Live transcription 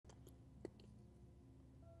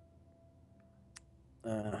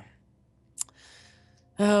Uh,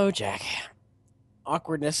 oh, Jack.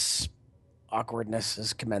 Awkwardness. Awkwardness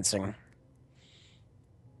is commencing.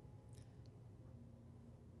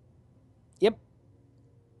 Yep.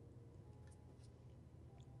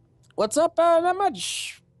 What's up? Not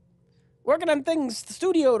much. Working on things at the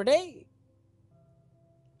studio today.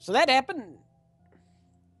 So that happened.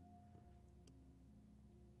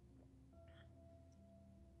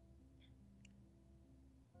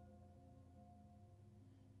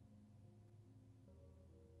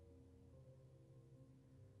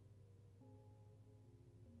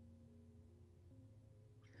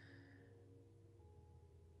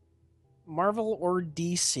 Marvel or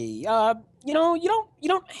DC? You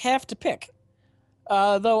don't have to pick.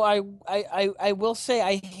 Though I will say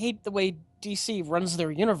I hate the way DC runs their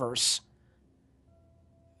universe.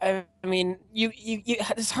 I mean,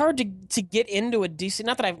 it's hard to get into a DC.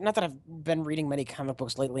 Not that I've been reading many comic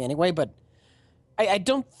books lately anyway, but I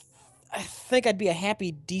don't. I think I'd be a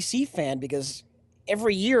happy DC fan because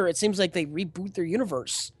every year it seems like they reboot their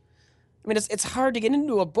universe. I mean, it's hard to get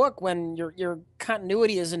into a book when your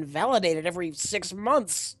continuity is invalidated every 6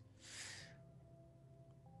 months.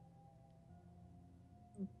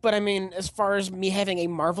 But I mean, as far as me having a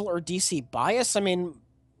Marvel or DC bias, I mean,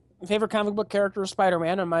 my favorite comic book character is Spider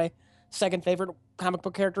Man, and my second favorite comic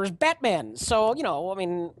book character is Batman. So I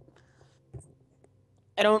mean,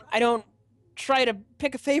 I don't try to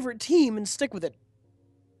pick a favorite team and stick with it.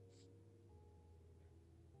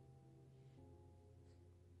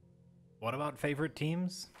 What about favorite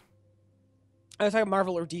teams? I was talking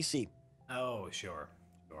Marvel or DC. Oh, sure,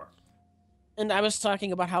 sure. And I was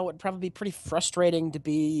talking about how it'd probably be pretty frustrating to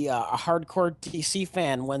be a hardcore DC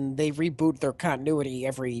fan when they reboot their continuity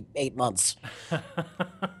every 8 months.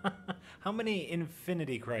 How many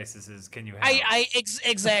Infinity Crises can you I, have? I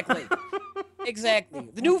exactly, exactly.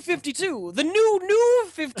 The new 52, the new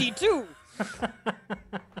 52.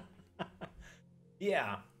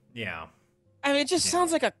 Yeah, yeah, I mean, it just yeah.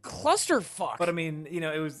 sounds like a But I clusterfuck. mean,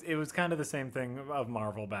 it was kind of the same thing of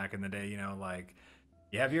Marvel back in the day. Like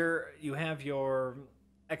you have your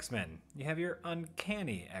X-Men, you have your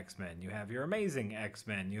Uncanny X-Men, you have your Amazing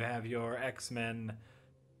X-Men, you have your X-Men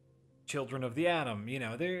Children of the Atom.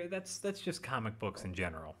 That's just comic books in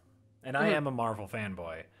general. And I Mhm. am a Marvel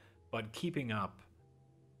fanboy, but keeping up,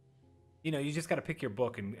 you just got to pick your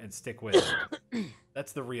book and stick with it.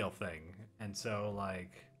 That's the real thing. And so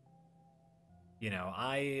like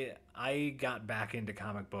I got back into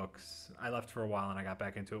comic books. I left for a while and I got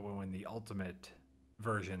back into it when the ultimate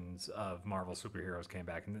versions of Marvel superheroes came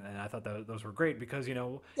back, and I thought that those were great because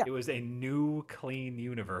Yeah, it was a new, clean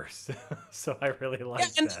universe. So I really yeah,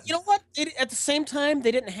 liked and that. you know what? At the same time,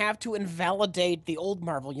 they didn't have to invalidate the old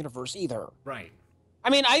Marvel universe either. Right. I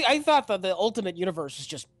mean, I thought that the Ultimate Universe is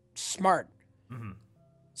just smart, Hmm.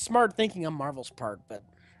 smart thinking on Marvel's part. But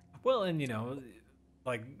Well, and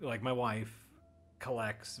like my wife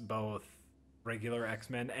collects both regular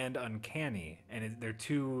X-Men and Uncanny, and they're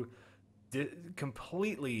two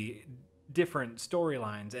completely different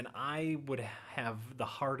storylines, and I would have the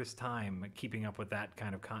hardest time keeping up with that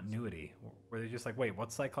kind of continuity. Where they're just like, "Wait,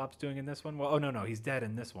 what's Cyclops doing in this one? Well, oh no, he's dead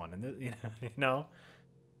in this one." And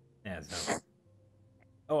yeah. So,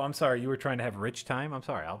 oh, I'm sorry, you were trying to have rich time. I'm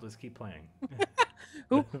sorry, I'll just keep playing.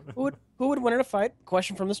 who would win in a fight?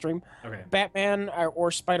 Question from the stream: Okay. Batman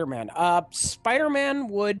or Spider Man? Spider Man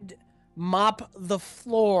would mop the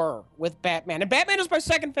floor with Batman, and Batman is my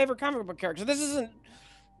second favorite comic book character. This isn't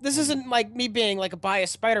Hmm. like me being like a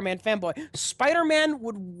biased Spider Man fanboy. Spider Man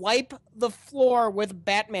would wipe the floor with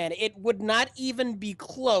Batman. It would not even be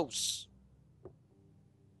close.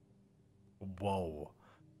 Whoa,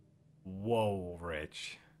 whoa,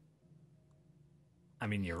 Rich. I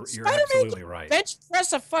mean, you're Spider Man absolutely could right. bench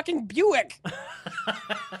press a fucking Buick.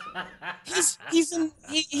 He's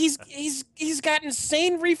got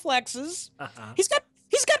insane reflexes. Uh-huh. He's got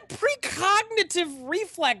precognitive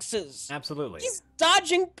reflexes. Absolutely. He's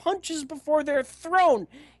dodging punches before they're thrown.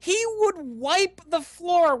 He would wipe the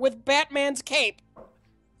floor with Batman's cape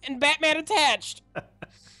and Batman attached.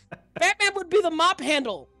 Batman would be the mop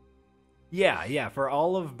handle. Yeah, yeah. For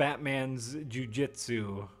all of Batman's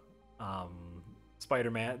jujitsu,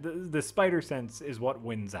 Spider-Man, the spider sense is what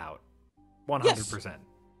wins out. Yes. 100%.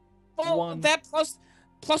 Oh, One. that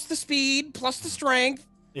plus the speed, plus the strength.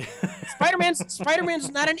 Yeah. Spider Man's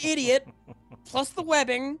not an idiot. Plus the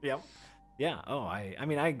webbing. Yep. Yeah. Oh, I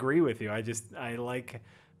mean, I agree with you. I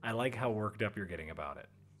like how worked up you're getting about it.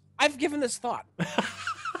 I've given this thought.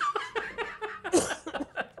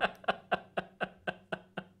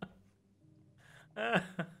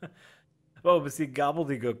 Well, Oh, but see,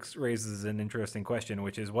 Gobbledygooks raises an interesting question,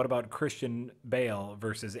 which is what about Christian Bale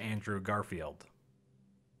versus Andrew Garfield?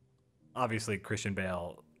 Obviously, Christian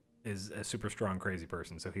Bale is a super strong, crazy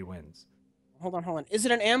person, so he wins. Hold on. Is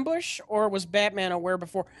it an ambush or was Batman aware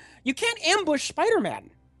before? You can't ambush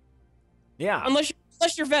Spider-Man Yeah, unless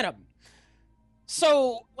you're Venom.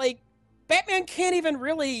 So, like, Batman can't even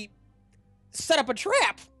really set up a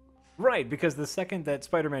trap. right, because the second that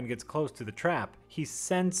Spider Man gets close to the trap, he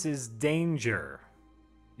senses danger.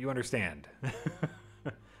 You understand?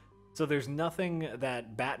 So there's nothing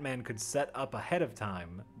that Batman could set up ahead of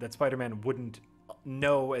time that Spider Man wouldn't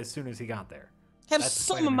know as soon as he got there. Have That's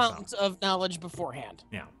some Spider-Man's power. amount of knowledge beforehand.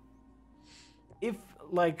 Yeah. If,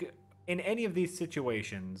 like, in any of these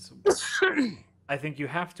situations, I think you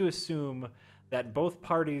have to assume that both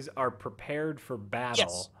parties are prepared for battle,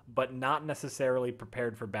 Yes. but not necessarily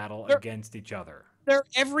prepared for battle They're- against each other. They're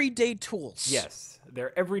everyday tools. Yes, they're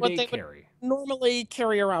What everyday they would carry. normally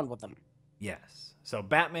carry around with them. Yes. So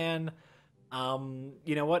Batman,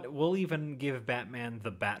 you know what? We'll even give Batman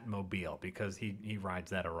the Batmobile because he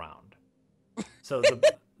rides that around. So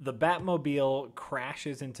the Batmobile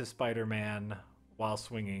crashes into Spider-Man while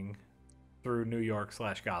swinging through New York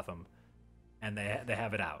 / Gotham, and they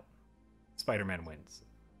have it out. Spider-Man wins.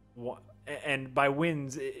 And by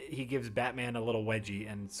wins, he gives Batman a little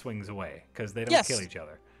wedgie and swings away because they don't Yes. kill each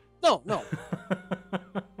other. No.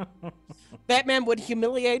 Batman would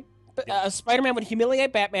humiliate. Spider-Man would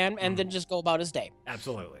humiliate Batman and then just go about his day.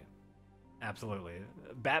 Absolutely.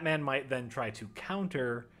 Batman might then try to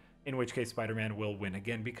counter, in which case Spider-Man will win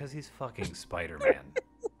again because he's fucking Spider-Man.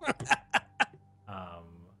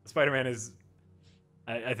 Spider-Man is...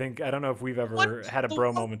 I think... I don't know if we've ever had a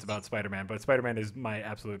bro moment about Spider-Man, but Spider-Man is my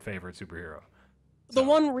absolute favorite superhero. The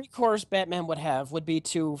one recourse Batman would have would be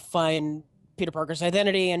to find Peter Parker's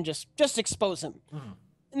identity and just expose him. Mhm.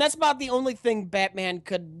 And that's about the only thing Batman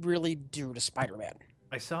could really do to Spider-Man.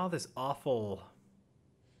 I saw this awful,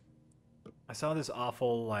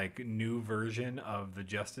 like, new version of the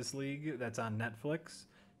Justice League that's on Netflix.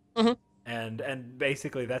 Mhm. And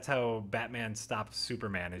basically that's how Batman stops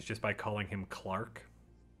Superman, is just by calling him Clark.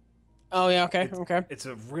 Oh yeah, okay. It's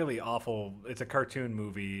a really awful, it's a cartoon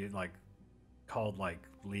movie, like, called, like,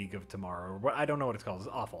 League of Tomorrow. I don't know what it's called. It's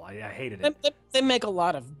awful. I hated it. They make a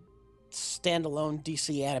lot of standalone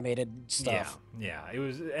DC animated stuff. Yeah. It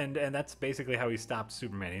was, and that's basically how he stopped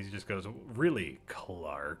Superman. He just goes, "Really,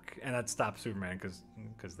 Clark," and that stops Superman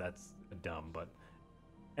because that's dumb. But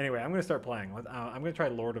anyway, I'm gonna start playing. I'm gonna try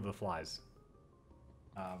Lord of the Flies.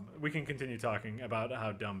 We can continue talking about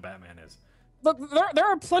how dumb Batman is. Look, there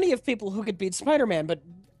are plenty of people who could beat Spider-Man, but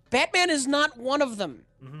Batman is not one of them.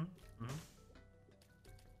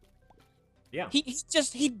 Yeah.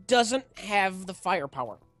 He doesn't have the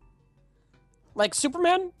firepower. Like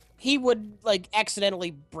Superman, he would like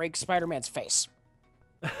accidentally break Spider-Man's face.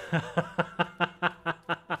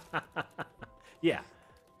 Yeah.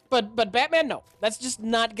 But Batman, no. That's just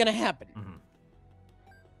not gonna happen.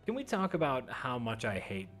 Can we talk about how much I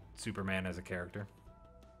hate Superman as a character?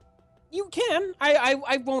 You can.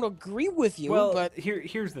 I won't agree with you, Well, but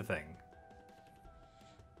here's the thing.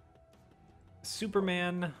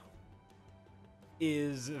 Superman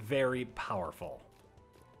is very powerful.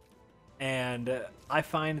 And I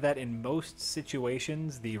find that in most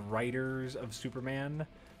situations, the writers of Superman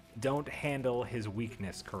don't handle his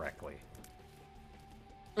weakness correctly.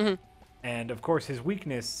 And of course, his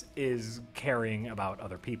weakness is caring about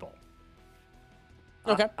other people.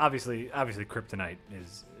 okay. Obviously, kryptonite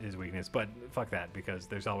is his weakness, but fuck that, because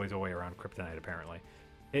there's always a way around kryptonite, apparently.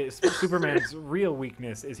 Superman's real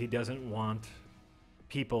weakness is he doesn't want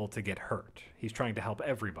people to get hurt. He's trying to help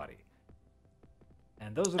everybody.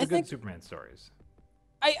 And those are the good Superman stories.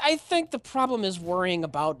 I think the problem is worrying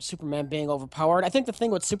about Superman being overpowered. I think the thing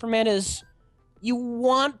with Superman is you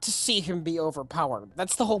want to see him be overpowered.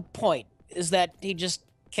 That's the whole point, is that he just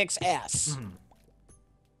kicks ass.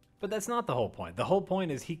 But that's not the whole point. The whole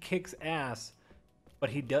point is he kicks ass, but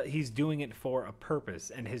he's doing it for a purpose,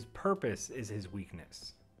 and his purpose is his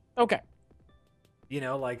weakness. Okay. You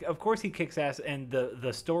know, like, of course he kicks ass, and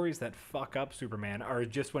the stories that fuck up Superman are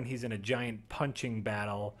just when he's in a giant punching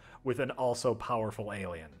battle with an also powerful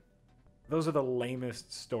alien. Those are the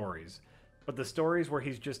lamest stories. But the stories where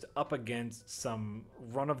he's just up against some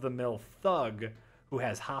run-of-the-mill thug who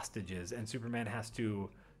has hostages, and Superman has to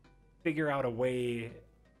figure out a way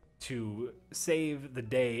to save the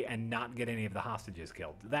day and not get any of the hostages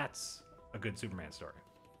killed. That's a good Superman story.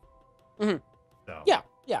 So Yeah.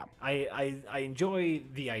 I enjoy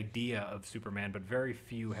the idea of Superman, but very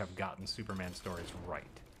few have gotten Superman stories right.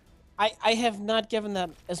 I have not given that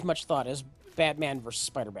as much thought as Batman versus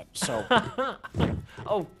Spider-Man. So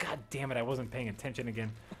Oh, god damn it, I wasn't paying attention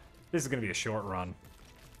again. This is gonna be a short run.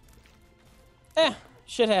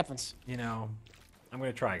 shit happens. You know, I'm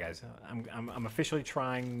gonna try, guys. I'm officially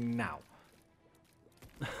trying now.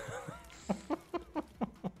 God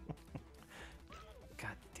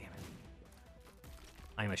damn it.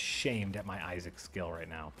 I'm ashamed at my Isaac skill right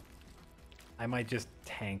now. I might just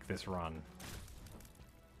tank this run.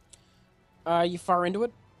 You far into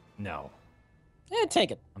it? No,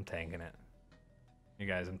 Take it. I'm tanking it. You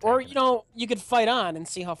guys, I'm tanking Or it. you could fight on and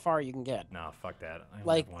see how far you can get. No, fuck that. I only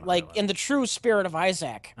Like have one like highlight. in the true spirit of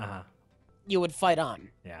Isaac, Uh-huh. you would fight on.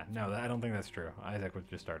 Yeah, no, I don't think that's true. Isaac would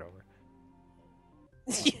just start over.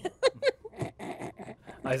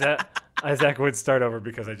 Isaac would start over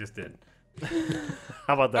because I just did.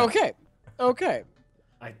 How about that? Okay. Okay.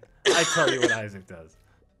 I tell you what Isaac does.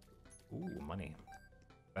 Ooh, money.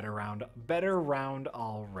 Better round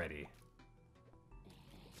already.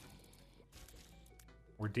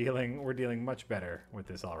 We're dealing much better with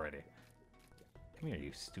this already. Come here,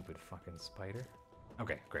 you stupid fucking spider.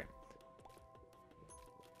 Okay, great.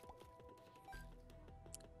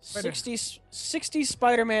 60s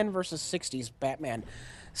Spider-Man versus 60s Batman.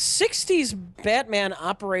 60s Batman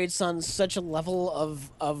operates on such a level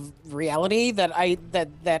of reality that I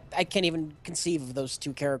can't even conceive of those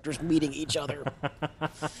two characters meeting each other.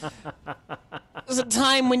 There's a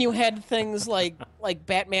time when you had things like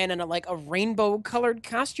Batman in a rainbow colored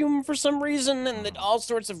costume for some reason, and that all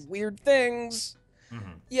sorts of weird things.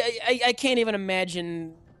 Mm-hmm. Yeah, I can't even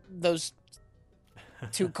imagine those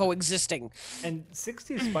two coexisting. And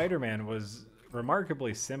 60s Spider-Man was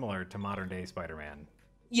remarkably similar to modern-day Spider-Man.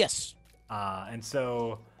 Yes. And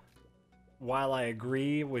so, while I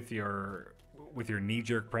agree with your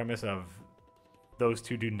knee-jerk premise of those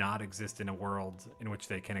two do not exist in a world in which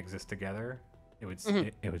they can exist together, it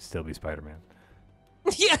would still be Spider-Man.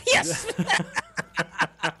 Yeah. Yes.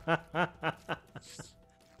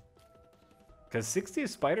 Because 60s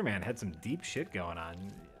Spider-Man had some deep shit going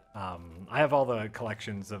on. I have all the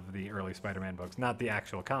collections of the early Spider-Man books, not the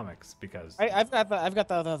actual comics, because I've got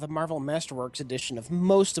the Marvel Masterworks edition of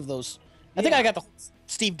most of those. I think I got the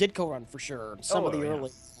Steve Ditko run for sure. Some of the early.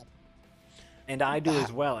 And I do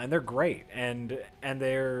as well, and they're great, and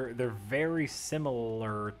they're very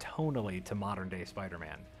similar tonally to modern day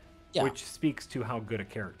Spider-Man, which speaks to how good a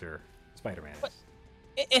character Spider-Man is.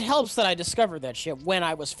 It helps that I discovered that shit when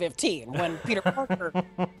I was 15, when Peter Parker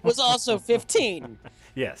was also 15.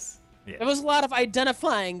 Yes. There was a lot of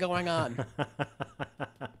identifying going on.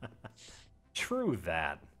 True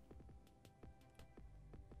that.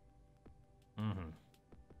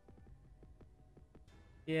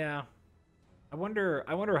 Yeah. I wonder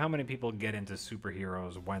how many people get into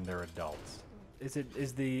superheroes when they're adults.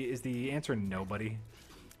 Is the answer nobody?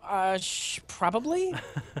 Probably.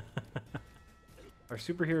 Are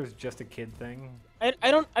superheroes just a kid thing? I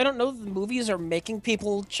don't know that the movies are making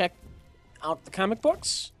people check out the comic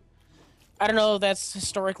books. I don't know if that's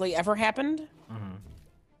historically ever happened. Mm-hmm.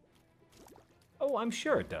 Oh, I'm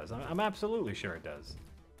sure it does. I'm absolutely sure it does.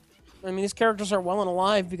 I mean, these characters are well and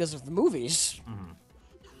alive because of the movies.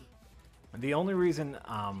 Mm-hmm. The only reason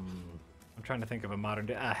I'm trying to think of a modern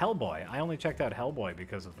day Hellboy. I only checked out Hellboy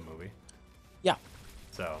because of the movie. Yeah.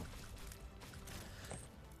 So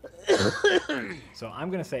I'm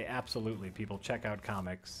gonna say absolutely people check out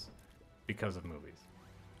comics because of movies.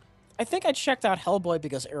 I think I checked out Hellboy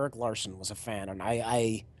because Eric Larson was a fan, and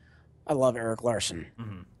I love Eric Larson.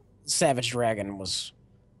 Mm-hmm. Savage Dragon was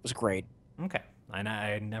great. Okay, and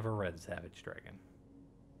I never read Savage Dragon,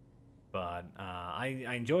 but I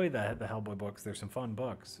enjoy the Hellboy books. They're some fun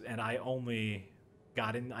books, and I only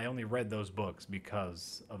read those books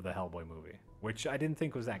because of the Hellboy movie, which I didn't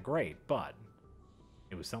think was that great, but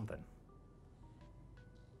it was something.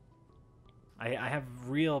 I have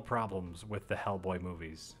real problems with the Hellboy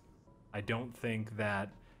movies. I don't think that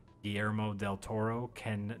Guillermo del Toro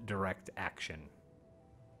can direct action.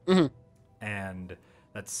 Mm-hmm. And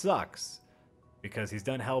that sucks because he's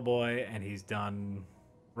done Hellboy and he's done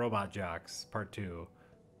Robot Jox Part 2.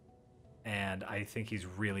 And I think he's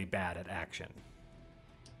really bad at action.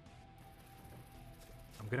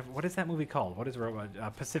 What is that movie called? What is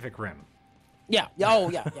Pacific Rim? Yeah.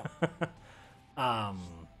 Oh, yeah. Yeah.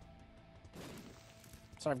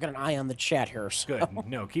 So I've got an eye on the chat here. So. Good.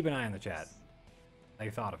 No, keep an eye on the chat.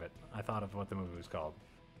 I thought of it. I thought of what the movie was called.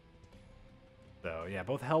 So, yeah,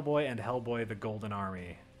 both Hellboy and Hellboy the Golden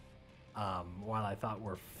Army, while I thought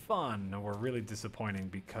were fun, were really disappointing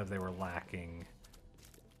because they were lacking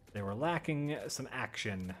some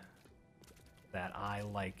action that I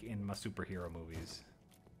like in my superhero movies.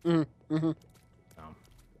 Mm-hmm. Um,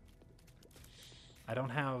 I don't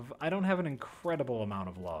have an incredible amount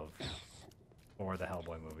of love for the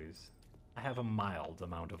Hellboy movies. I have a mild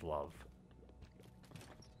amount of love.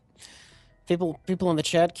 People in the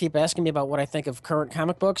chat keep asking me about what I think of current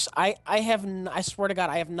comic books. I swear to God,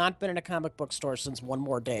 I have not been in a comic book store since One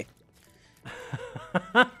More Day,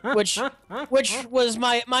 which was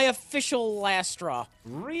my official last straw.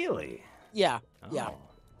 Really? Yeah, Oh. yeah.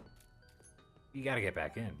 You got to get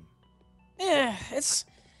back in. Yeah, it's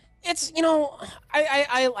you know,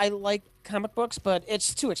 I like comic books, but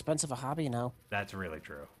it's too expensive a hobby now. That's really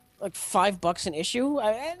true. Like $5 an issue?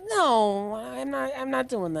 No, I'm not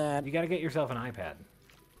doing that. You got to get yourself an iPad.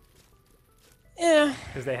 Yeah.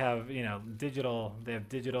 Because they have, you know, they have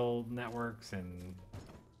digital networks and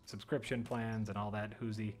subscription plans and all that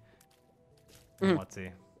hoozy. And let's see.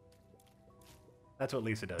 That's what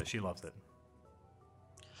Lisa does. She loves it.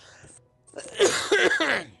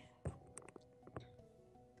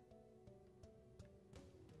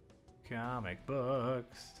 Comic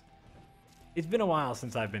books. It's been a while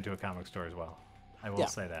since I've been to a comic store as well. I will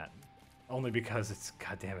say that. Only because it's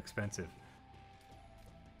goddamn expensive.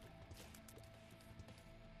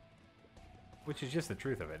 Which is just the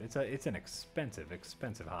truth of it. It's an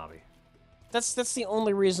expensive hobby. That's the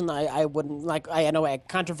only reason I wouldn't like. I know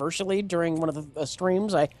controversially during one of the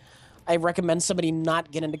streams I recommend somebody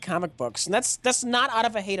not get into comic books, and that's not out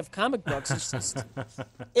of a hate of comic books. It's just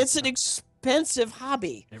it's an expensive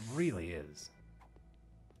hobby. It really is.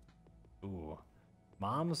 Ooh,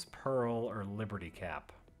 Mom's Pearl or Liberty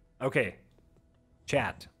Cap? Okay,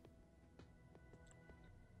 chat.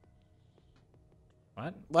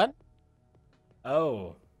 What? What?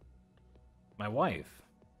 Oh, my wife.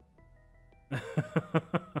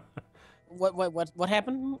 What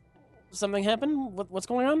happened? Something happened? What's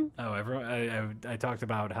going on? Oh, everyone. I talked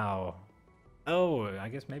about how. Oh, I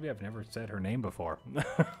guess maybe I've never said her name before.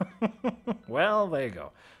 Well, there you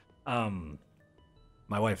go.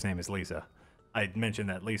 My wife's name is Lisa. I mentioned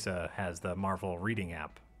that Lisa has the Marvel reading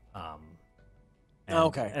app.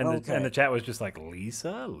 Okay. And the chat was just like,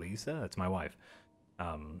 Lisa? That's my wife,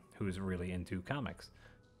 who's really into comics.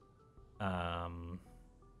 And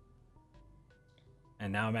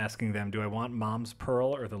now I'm asking them, do I want Mom's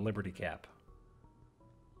Pearl or the Liberty Cap?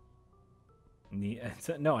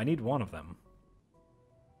 No, I need one of them.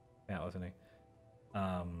 Yeah, listening.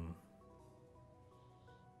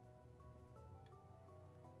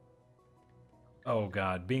 Oh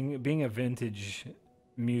God, being a vintage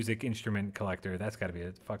music instrument collector, that's got to be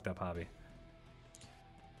a fucked up hobby.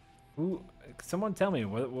 Ooh, someone tell me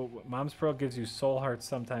what Mom's Pearl gives you soul hearts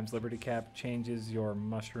sometimes. Liberty Cap changes your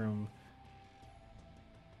mushroom.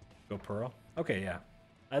 Go Pearl. Okay, yeah.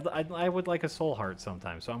 I would like a soul heart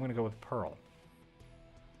sometimes, so I'm gonna go with Pearl.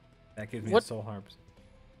 That gives me a soul harps.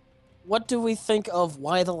 What do we think of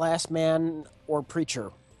Y the Last Man or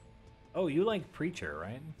Preacher? Oh, you like Preacher,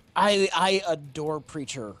 right? I adore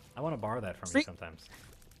Preacher. I want to borrow that from you sometimes.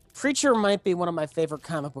 Preacher might be one of my favorite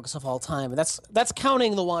comic books of all time. That's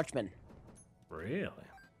counting The Watchmen. Really?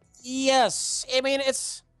 Yes. I mean,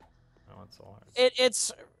 it's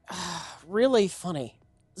it's really funny.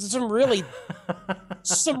 Some really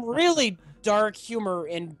dark humor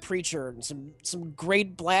in Preacher, and some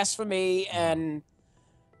great blasphemy and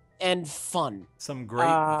fun. Some great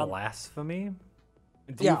blasphemy.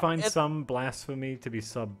 Do you find some blasphemy to be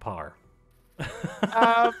subpar?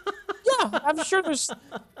 Yeah, I'm sure there's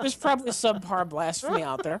probably subpar blasphemy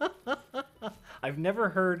out there. I've never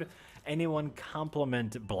heard anyone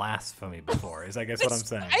compliment blasphemy before. Is I guess what I'm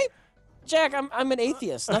saying. Jack, I'm an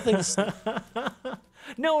atheist. Nothing's.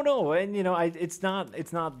 No, and you know, it's not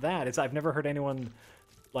that. It's I've never heard anyone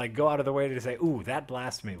like go out of the way to say, "Ooh, that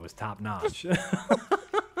blasphemy was top notch."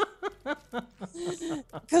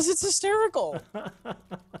 Because it's hysterical.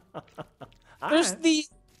 There's the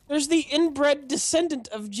inbred descendant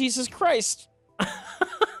of Jesus Christ. It's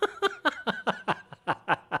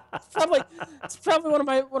probably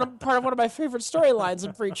part of one of my favorite storylines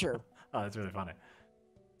in Preacher. Oh, that's really funny.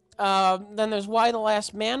 Then there's Y the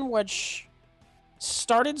Last Man, which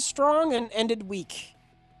started strong and ended weak.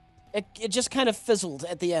 It just kind of fizzled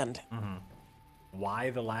at the end. Mm-hmm. Why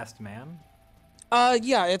the Last Man?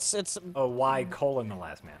 Yeah, it's. Oh, why the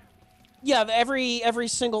Last Man? Yeah, every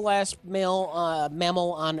single last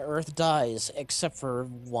mammal on Earth dies except for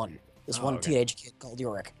one. This one teenage kid called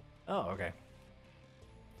Yorick. Oh, okay.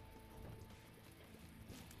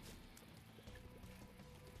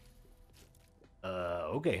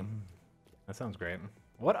 Okay. That sounds great.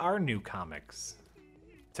 What are new comics?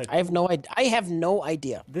 I have no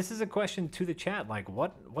idea. This is a question to the chat. Like,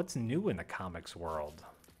 what's new in the comics world?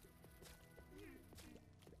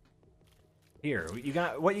 Here,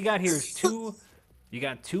 what you got here is two. You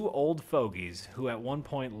got two old fogies who at one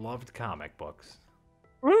point loved comic books.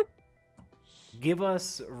 Mhm.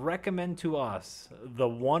 Recommend to us the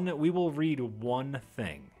one. We will read one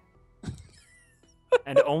thing,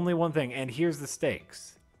 and only one thing. And here's the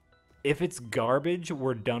stakes: if it's garbage,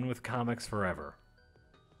 we're done with comics forever.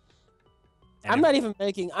 And I'm not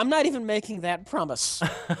even making that promise.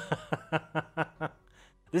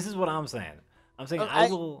 This is what I'm saying. I'm saying I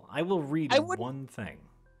will read one thing.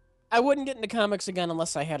 I wouldn't get into comics again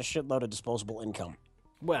unless I had a shitload of disposable income.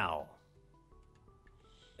 Well,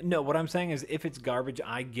 no, what I'm saying is if it's garbage,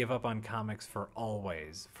 I give up on comics for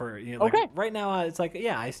always. For like Okay. right now, it's like,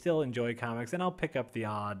 yeah, I still enjoy comics, and I'll pick up the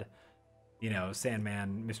odd,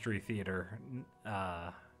 Sandman Mystery Theater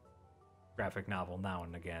graphic novel now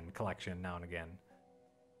and again, collection now and again.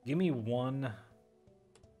 Give me one.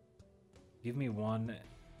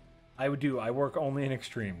 I work only in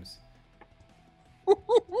extremes.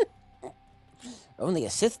 Only a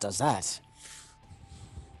Sith does that.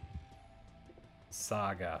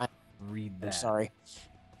 Saga. Read that. I'm sorry.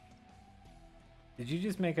 Did you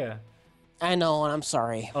just make a... I know, and I'm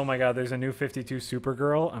sorry. Oh my god, there's a new 52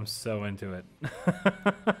 Supergirl. I'm so into it.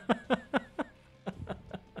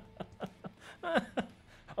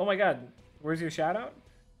 Oh my god, where's your shout out?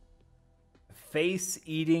 Face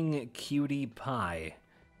Eating Cutie Pie.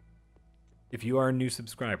 If you are a new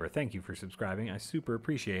subscriber, thank you for subscribing. I super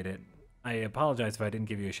appreciate it. I apologize if I didn't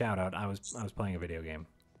give you a shout out. I was playing a video game.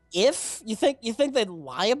 If you think they'd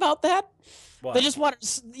lie about that, What? they just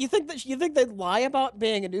want. You think they'd lie about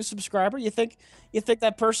being a new subscriber? You think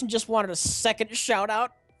that person just wanted a second shout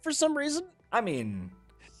out for some reason? I mean,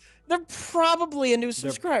 They're probably a new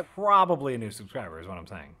subscriber. probably a new subscriber is what I'm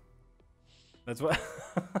saying. That's what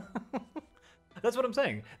That's what I'm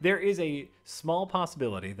saying. There is a small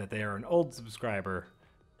possibility that they are an old subscriber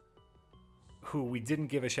who we didn't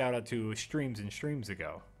give a shout out to streams and streams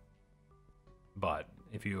ago. But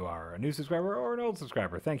if you are a new subscriber or an old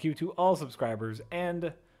subscriber, thank you to all subscribers,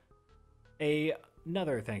 and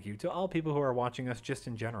another thank you to all people who are watching us just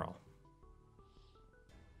in general.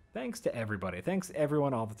 Thanks to everybody. Thanks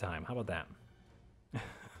everyone all the time. How about that?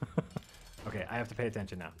 Okay, I have to pay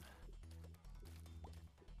attention now.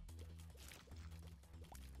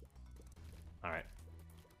 All right.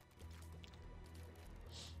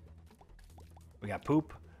 We got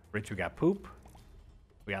poop. Rich, we got poop.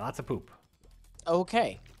 We got lots of poop.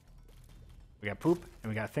 Okay. We got poop,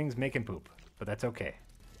 and we got things making poop. But that's okay.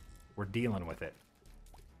 We're dealing with it.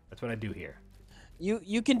 That's what I do here.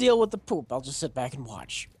 You can deal with the poop. I'll just sit back and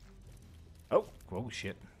watch. Oh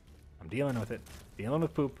shit. I'm dealing with it. Dealing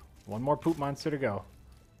with poop. One more poop monster to go.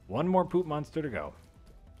 One more poop monster to go.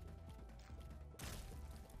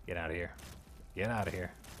 Get out of here. Get out of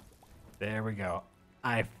here. There we go.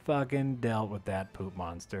 I fucking dealt with that poop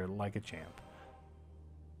monster like a champ.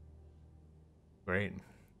 Great.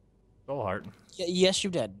 Soul heart. Yes, you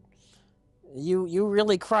did. You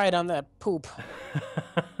really cried on that poop.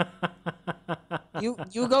 You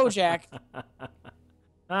go, Jack.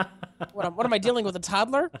 What am I dealing with, a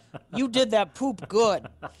toddler? You did that poop good.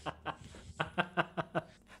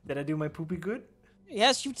 Did I do my poopy good?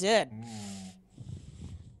 Yes, you did.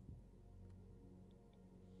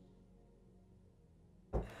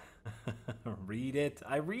 Read it.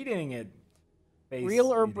 I'm reading it. Face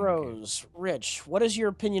Real or eating bros? Rich, what is your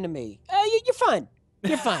opinion of me? You're fine.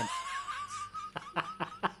 You're fine.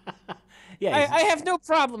 Yeah. I have no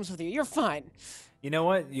problems with you. You're fine. You know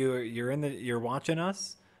what? You're watching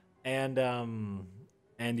us, and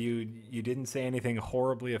you didn't say anything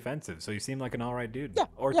horribly offensive, so you seem like an all right dude. Yeah,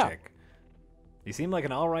 or yeah. chick. You seem like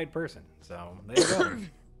an all right person. So there you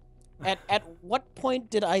go. At what point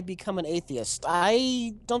did I become an atheist?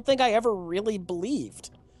 I don't think I ever really believed.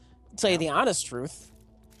 To tell you the honest truth.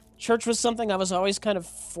 Church was something I was always kind of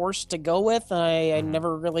forced to go with, and I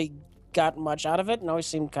never really got much out of it, and always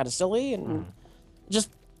seemed kind of silly, and just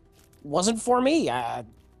wasn't for me. I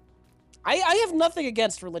have nothing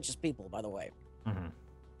against religious people, by the way.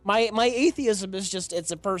 My atheism is just,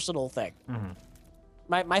 it's a personal thing.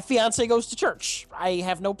 My fiance goes to church. I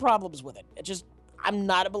have no problems with it. It just, I'm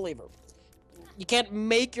not a believer. You can't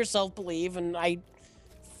make yourself believe, and I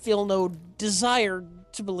feel no desire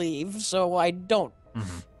to believe, so I don't.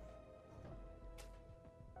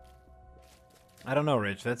 I don't know,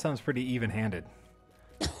 Rich. That sounds pretty even-handed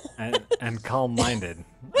and calm-minded.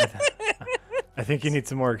 I think you need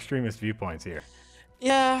some more extremist viewpoints here.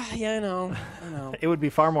 Yeah, I know. It would be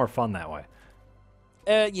far more fun that way.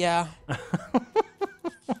 Yeah.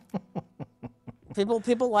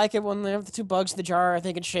 People like it when they have the two bugs in the jar.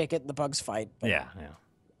 They can shake it and the bugs fight. But Yeah.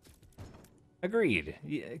 Agreed.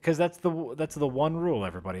 Because that's the one rule,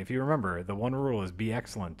 everybody. If you remember, the one rule is be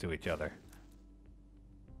excellent to each other.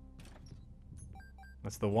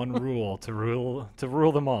 That's the one rule to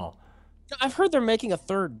rule them all. I've heard they're making a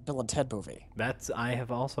third Bill and Ted movie. I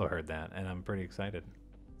have also heard that, and I'm pretty excited.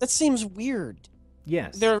 That seems weird.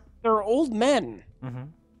 Yes. They're old men. Mm-hmm.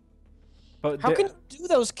 But how can you do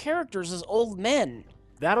those characters as old men?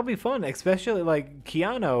 That'll be fun, especially like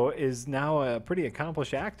Keanu is now a pretty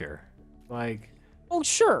accomplished actor. Like, oh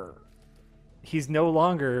sure, he's no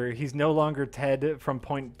longer Ted from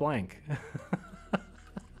Point Blank.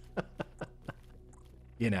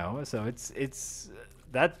 You know, so it's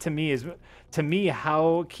that to me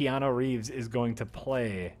how Keanu Reeves is going to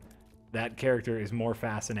play that character is more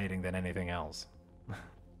fascinating than anything else.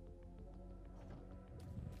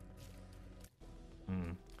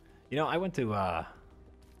 You know, I went to what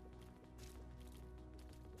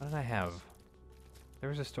did I have? There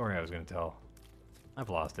was a story I was going to tell. I've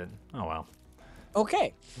lost it. Oh well.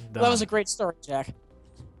 Okay, well, that was a great story, Jack.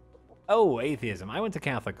 Oh, atheism. I went to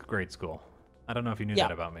Catholic grade school. I don't know if you knew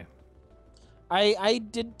that about me. I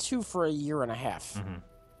did too for a year and a half. Mm-hmm.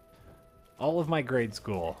 All of my grade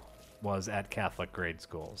school was at Catholic grade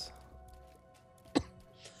schools.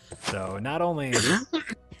 So not only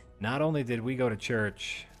did we go to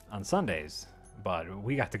church on Sundays, but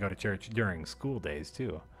we got to go to church during school days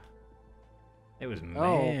too. It was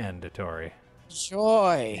mandatory.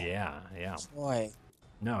 Joy. Yeah, yeah. Joy.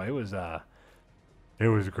 No, it was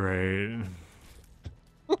great.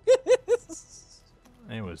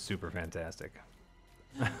 It was super fantastic.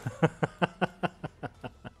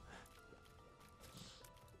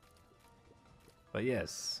 But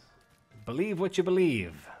yes, believe what you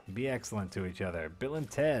believe. Be excellent to each other. Bill and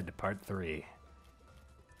Ted, Part 3.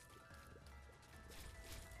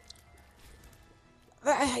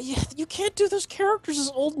 You can't do those characters as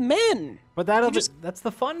old men. But that's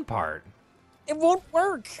the fun part. It won't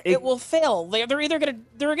work. It will fail. They're either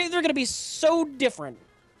gonna be so different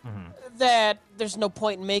that there's no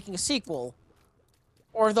point in making a sequel,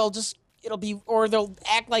 or they'll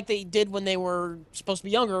act like they did when they were supposed to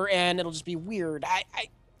be younger, and it'll just be weird.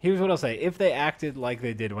 Here's what I'll say: if they acted like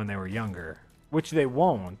they did when they were younger, which they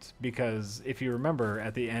won't, because if you remember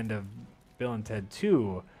at the end of Bill and Ted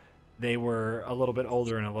 2, they were a little bit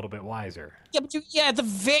older and a little bit wiser. Yeah, but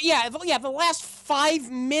the last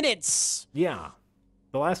 5 minutes. Yeah,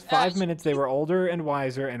 the last 5 minutes they were older and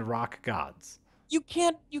wiser and rock gods. You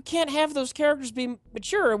can't have those characters be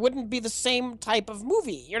mature. It wouldn't be the same type of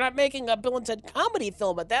movie. You're not making a Bill and Ted comedy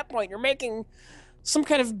film at that point. You're making some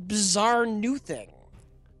kind of bizarre new thing.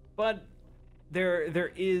 But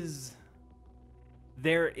there is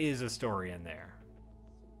a story in there.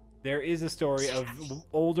 There is a story of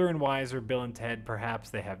older and wiser Bill and Ted. Perhaps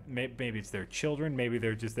they have, maybe it's their children. Maybe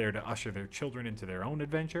they're just there to usher their children into their own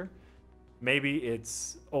adventure. Maybe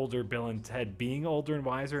it's older Bill and Ted being older and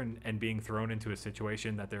wiser and being thrown into a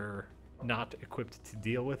situation that they're not equipped to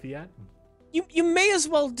deal with yet. You may as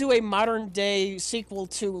well do a modern day sequel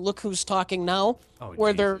to Look Who's Talking Now,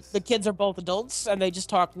 where the kids are both adults and they just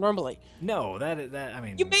talk normally. No, I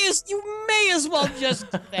mean, you may as well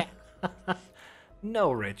just do that.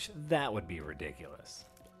 No, Rich, that would be ridiculous.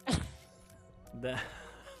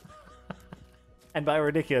 And by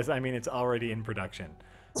ridiculous, I mean it's already in production.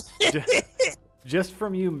 Just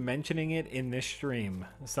from you mentioning it in this stream,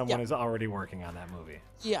 someone is already working on that movie.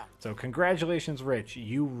 Yeah. So congratulations, Rich.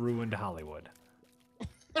 You ruined Hollywood.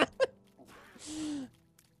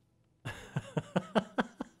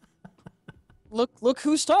 Look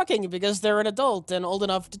who's talking, because they're an adult and old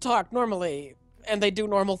enough to talk normally, and they do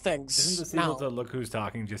normal things. Isn't the sequel to Look Who's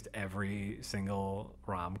Talking just every single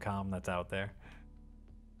rom-com that's out there?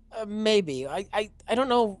 Maybe. I don't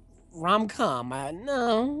know. Rom-com.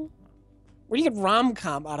 No. Where do you get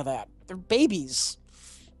rom-com out of that? They're babies.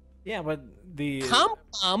 Yeah, but the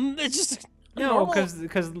com-com, it's just no,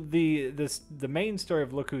 because the main story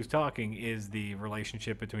of Look Who's Talking is the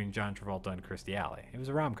relationship between John Travolta and Kirstie Alley. It was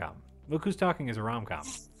a rom-com. Look Who's Talking is a rom-com.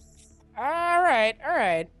 All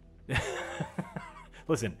right.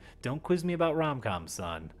 Listen, don't quiz me about rom-coms,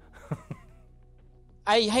 son.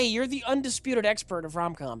 Hey, you're the undisputed expert of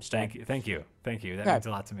rom-coms. Thank you. That means a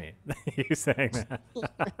lot to me. You saying that.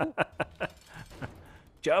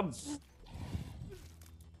 Chubb.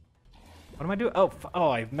 What am I doing? Oh,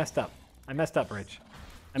 I messed up. Rich.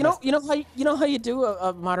 You know how you do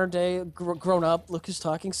a modern day grown up Look Who's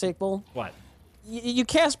Talking sequel? What? You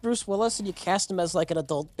cast Bruce Willis and you cast him as like an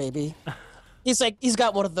adult baby. He's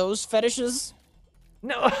got one of those fetishes.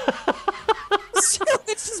 No. It's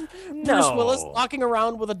just Bruce Willis walking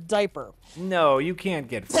around with a diaper. No, you can't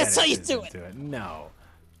get fetishes. That's how you do it. No.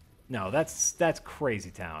 No, that's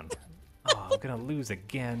Crazy Town. Oh, I'm gonna lose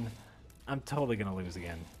again. I'm totally gonna lose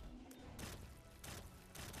again.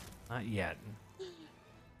 Not yet.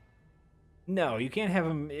 No, you can't have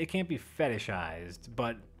him. It can't be fetishized,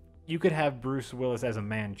 but you could have Bruce Willis as a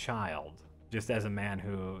man-child, just as a man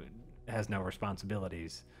who has no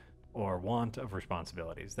responsibilities or want of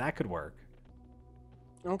responsibilities. That could work.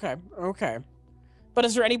 Okay, okay. But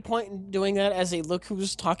is there any point in doing that as a Look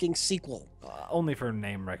Who's Talking sequel? Only for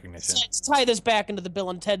name recognition. Let's tie this back into the Bill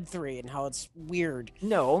and Ted 3 and how it's weird.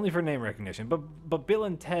 No, only for name recognition. But Bill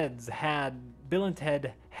and Ted had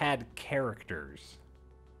characters.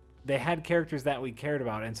 They had characters that we cared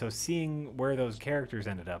about, and so seeing where those characters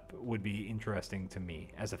ended up would be interesting to me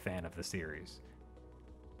as a fan of the series.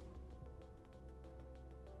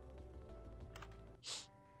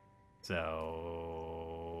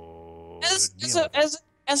 So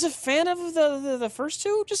As a fan of the first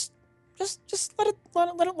two, just let it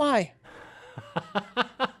lie.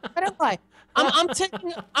 Let it lie.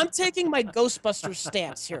 I'm taking my Ghostbusters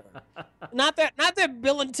stance here. Not that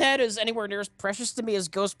Bill and Ted is anywhere near as precious to me as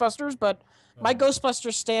Ghostbusters, but my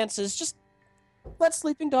Ghostbusters stance is just let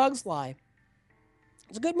sleeping dogs lie.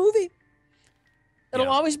 It's a good movie. It'll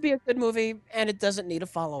always be a good movie, and it doesn't need a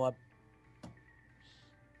follow-up.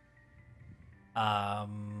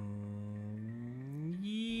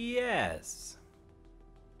 Yes.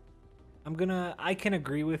 I can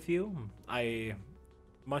agree with you.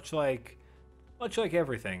 Much like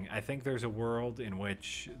everything, I think there's a world in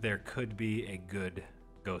which there could be a good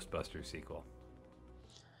Ghostbusters sequel.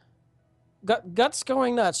 Guts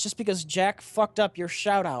going nuts just because Jack fucked up your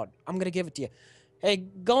shout out. I'm gonna give it to you. Hey,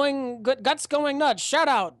 Guts going nuts. Shout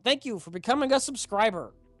out. Thank you for becoming a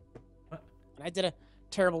subscriber. What? I did a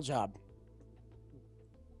terrible job.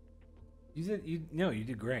 You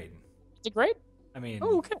did great. Did great? I mean,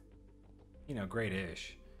 oh, okay.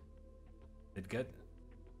 Great-ish. Did good.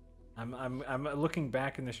 I'm looking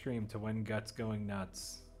back in the stream to when Guts going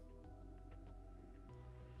nuts.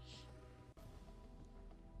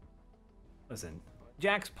 Listen,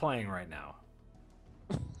 Jack's playing right now.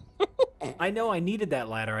 I know I needed that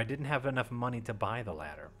ladder. I didn't have enough money to buy the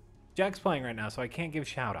ladder. Jack's playing right now, so I can't give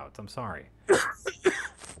shout-outs. I'm sorry.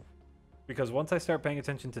 Because once I start paying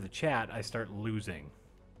attention to the chat, I start losing.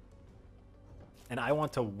 And I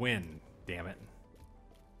want to win, damn it.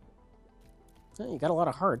 You got a lot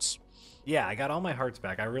of hearts. Yeah, I got all my hearts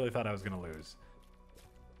back. I really thought I was going to lose.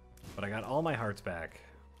 But I got all my hearts back.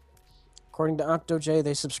 According to OctoJ,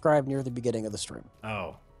 they subscribed near the beginning of the stream.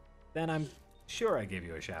 Oh. Then I'm sure I gave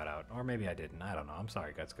you a shout out. Or maybe I didn't. I don't know. I'm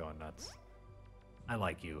sorry, Guts Going Nuts. I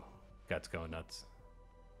like you, Guts Going Nuts.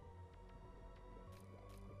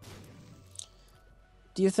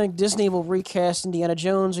 Do you think Disney will recast Indiana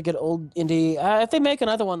Jones or get old Indy? If they make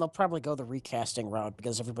another one, they'll probably go the recasting route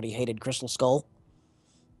because everybody hated Crystal Skull.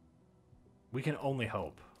 We can only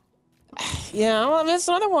hope. Yeah, well, that's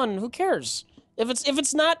another one. Who cares? If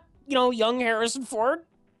it's not, young Harrison Ford,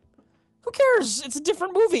 who cares? It's a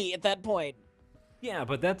different movie at that point. Yeah,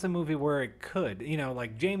 but that's a movie where it could,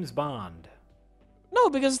 like James Bond. No,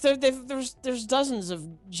 because there's dozens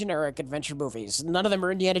of generic adventure movies. None of them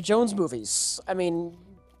are Indiana Jones movies. I mean,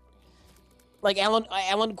 like Alan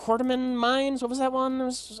Quarterman Mines. What was that one?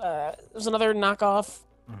 It was another knockoff.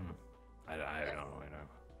 Mm-hmm. I don't know.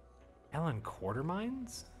 Alan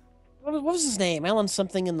Quartermines? What was his name? Alan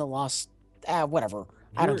something in the Lost. Whatever.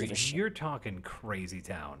 I don't give a shit. You're talking Crazy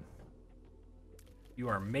Town. You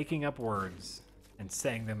are making up words and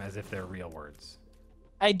saying them as if they're real words.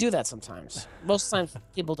 I do that sometimes. Most times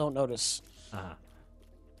people don't notice.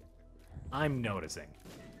 I'm noticing.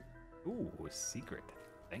 Ooh, secret.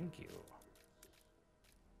 Thank you.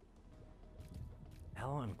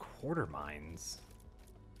 Alan Quartermines.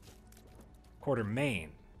 Quartermain.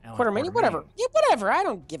 Quartermain, whatever. Yeah, whatever. I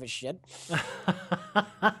don't give a shit.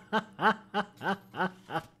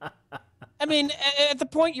 I mean, at the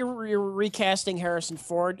point you're recasting Harrison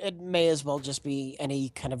Ford, it may as well just be any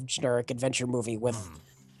kind of generic adventure movie with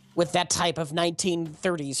that type of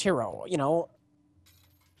 1930s hero,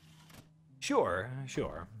 Sure.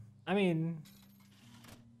 I mean,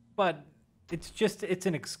 but it's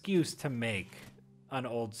an excuse to make an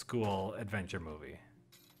old school adventure movie.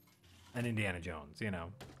 An Indiana Jones,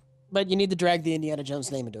 But you need to drag the Indiana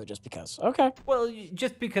Jones name into it just because. Okay. Well,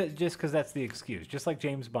 just because that's the excuse. Just like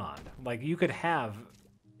James Bond. Like, you could have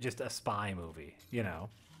just a spy movie,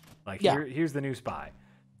 Like, here's the new spy.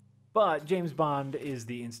 But James Bond is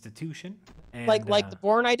the institution. And, like the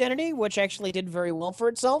Bourne Identity, which actually did very well for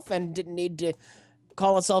itself and didn't need to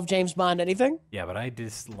call itself James Bond anything. Yeah, but I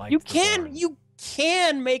dislike You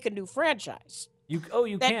can make a new franchise. You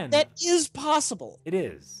can. That is possible. It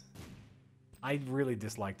is. I really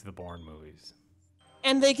disliked the Bourne movies.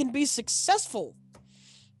 And they can be successful.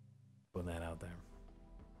 Putting that out there.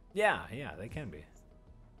 Yeah, they can be.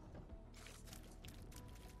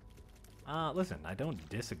 Listen, I don't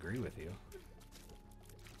disagree with you.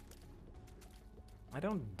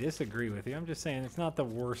 I'm just saying it's not the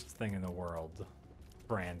worst thing in the world.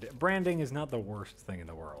 Branding is not the worst thing in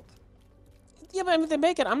the world. Yeah, but if they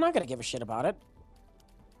make it, I'm not gonna give a shit about it.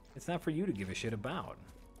 It's not for you to give a shit about.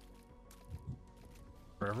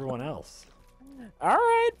 For everyone else. All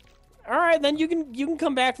right. Then you can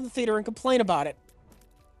come back to the theater and complain about it,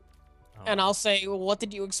 and I'll say, well, what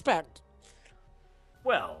did you expect?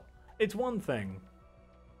 Well, it's one thing.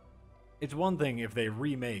 It's one thing if they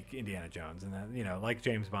remake Indiana Jones and then, like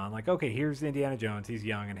James Bond, like, okay, here's Indiana Jones. He's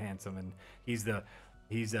young and handsome, and he's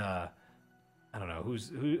I don't know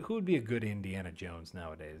who would be a good Indiana Jones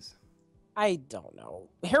nowadays. I don't know.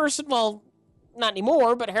 Harrison, well, not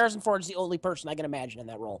anymore, but Harrison Ford's the only person I can imagine in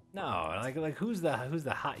that role. No, like who's the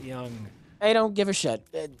hot young? I don't give a shit.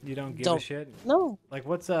 You don't give a shit? No. Like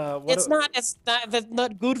what's It's not that's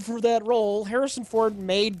not good for that role. Harrison Ford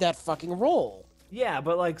made that fucking role. Yeah,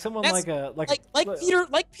 but like someone That's, like Peter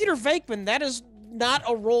Venkman, that is not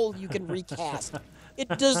a role you can recast. It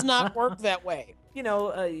does not work that way.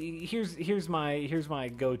 Here's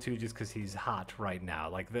my go-to just because he's hot right now.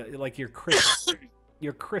 Like your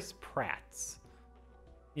Chris Pratt's.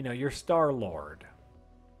 Your Star-Lord.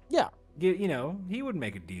 Yeah. He would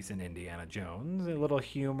make a decent Indiana Jones. A little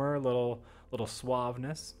humor, a little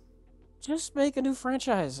suaveness. Just make a new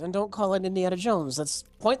franchise and don't call it Indiana Jones. That's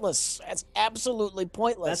pointless. That's absolutely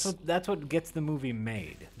pointless. That's what gets the movie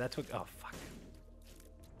made. That's what. Oh fuck.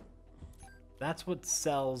 That's what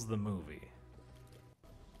sells the movie.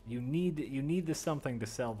 You need the something to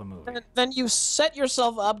sell the movie. Then you set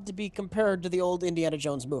yourself up to be compared to the old Indiana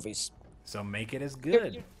Jones movies. So make it as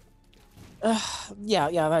good.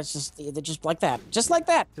 Yeah. That's just like that. Just like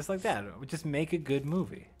that. Just like that. Just make a good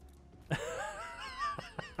movie.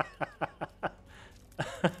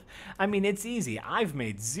 I mean, it's easy. I've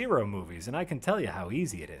made 0 movies, and I can tell you how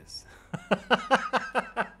easy it is.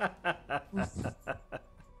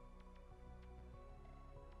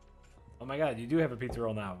 Oh my god, you do have a pizza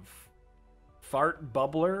roll now. Fart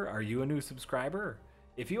Bubbler, are you a new subscriber?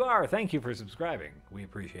 If you are, thank you for subscribing. We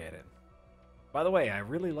appreciate it. By the way, I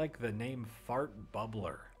really like the name Fart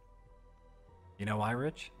Bubbler. You know why,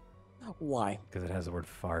 Rich? Why? Because it has the word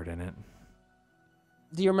fart in it.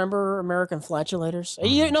 Do you remember American Flatulators?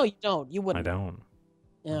 No, you don't. You wouldn't. I don't.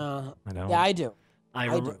 Yeah. I don't. Yeah, I do.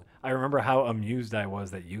 I remember how amused I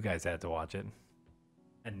was that you guys had to watch it.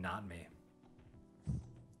 And not me.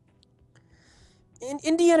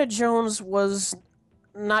 Indiana Jones was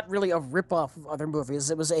not really a ripoff of other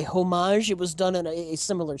movies. It was a homage. It was done in a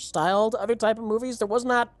similar style to other type of movies. There was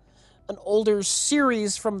not an older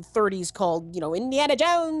series from the 30s called, Indiana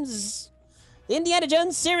Jones. The Indiana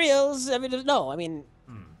Jones serials. I mean,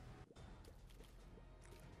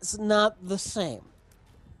 it's not the same.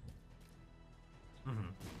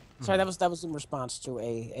 Sorry, that was in response to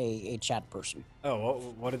a chat person.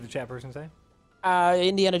 Oh, what did the chat person say?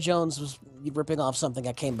 Indiana Jones was ripping off something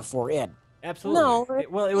that came before it. Absolutely. No,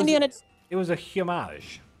 it was a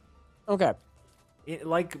homage. Okay.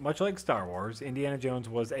 Much like Star Wars, Indiana Jones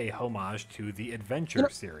was a homage to the adventure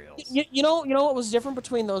serials. You know what was different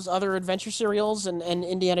between those other adventure serials and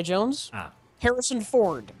Indiana Jones? Harrison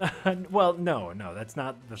Ford. Well, no, that's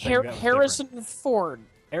not the thing. Harrison Ford.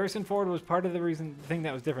 Harrison Ford was part of the thing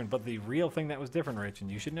that was different, but the real thing that was different, Rich, and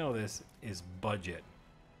you should know this, is budget.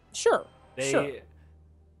 Sure.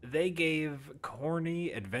 They gave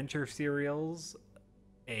corny adventure serials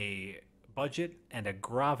a budget and a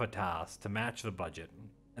gravitas to match the budget,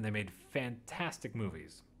 and they made fantastic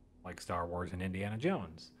movies like Star Wars and Indiana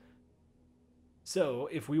Jones. So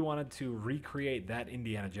if we wanted to recreate that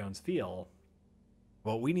Indiana Jones feel,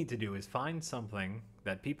 what we need to do is find something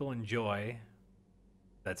that people enjoy,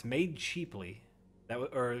 that's made cheaply,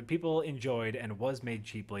 or people enjoyed and was made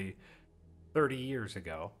cheaply 30 years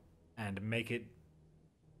ago, and make it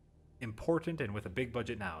important and with a big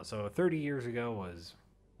budget now. So 30 years ago was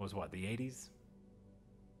what, the 80s?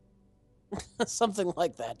 Something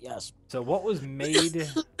like that, yes. So what was made,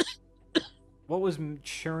 what was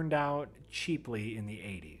churned out cheaply in the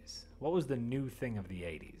 80s? What was the new thing of the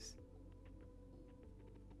 80s?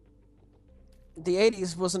 The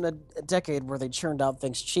 80s wasn't a decade where they churned out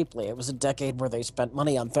things cheaply. It was a decade where they spent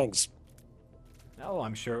money on things. Oh,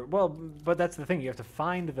 I'm sure. Well, but that's the thing. You have to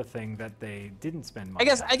find the thing that they didn't spend money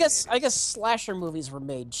on. I guess slasher movies were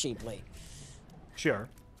made cheaply. Sure.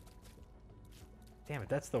 Damn it,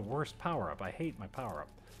 that's the worst power-up. I hate my power-up.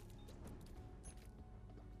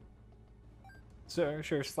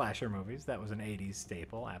 Sure, slasher movies. That was an '80s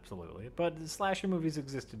staple, absolutely. But slasher movies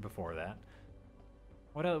existed before that.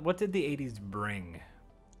 What did the '80s bring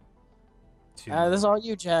This to? is all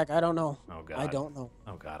you, Jack. I don't know. Oh I God. don't know.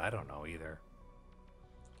 Oh God, I don't know either.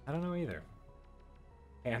 I don't know either.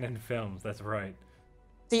 Canon films. That's right.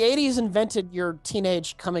 The 80s invented your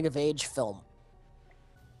teenage coming of age film.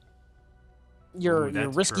 Your Ooh, your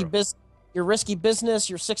that's risky true. business, your risky business,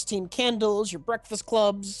 your 16 candles, your breakfast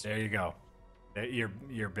clubs. There you go.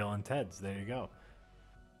 Your Bill and Ted's. There you go.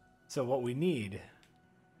 So what we need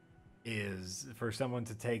is for someone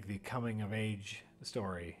to take the coming of age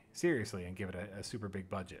story seriously and give it a super big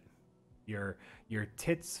budget. Your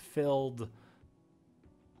tits filled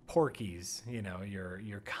Porkies,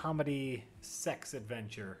 your comedy sex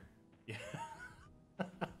adventure.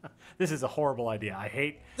 This is a horrible idea. I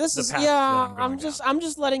hate This the is path that yeah. I'm going down. I'm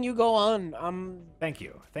just letting you go on. Thank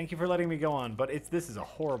you for letting me go on. But this is a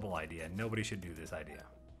horrible idea. Nobody should do this idea.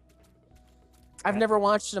 I've never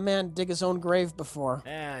watched a man dig his own grave before.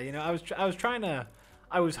 Yeah, I was trying to.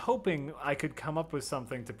 I was hoping I could come up with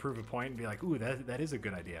something to prove a point and be like, ooh, that is a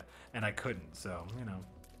good idea, and I couldn't. So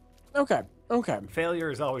Okay. Okay. failure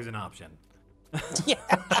is always an option. Yeah.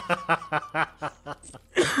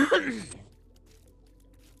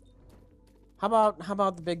 How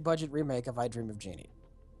about the big budget remake of I Dream of Jeannie?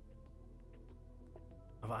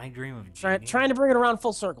 Of I Dream of Jeannie. Trying to bring it around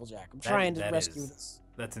full circle, Jack. I'm trying to that rescue is-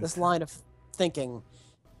 this line of thinking.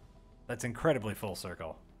 That's incredibly full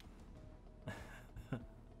circle.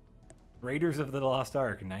 Raiders of the Lost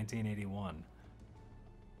Ark, 1981.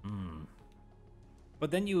 But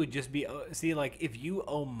then you would just be see, like, if you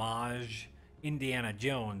homage Indiana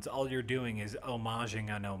Jones, all you're doing is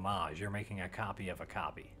homaging an homage. You're making a copy of a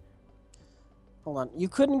copy. Hold on. You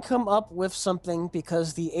couldn't come up with something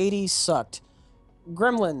because the 80s sucked.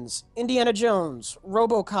 Gremlins, Indiana Jones,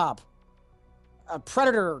 RoboCop,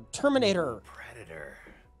 Predator, Terminator. Ooh, Predator.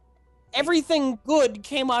 Everything good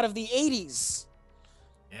came out of the 80s.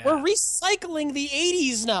 Yeah. We're recycling the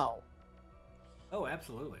 80s now. Oh,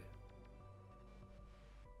 absolutely.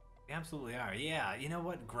 We absolutely are. Yeah, you know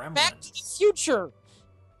what? Gremlins. Back to the Future.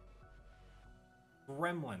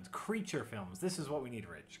 Gremlins. Creature films. This is what we need,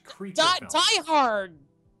 Rich. Creature films. Die Hard.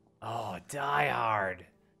 Oh, Die Hard.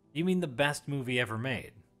 You mean the best movie ever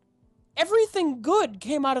made? Everything good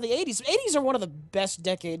came out of the 80s. 80s are one of the best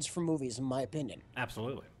decades for movies, in my opinion.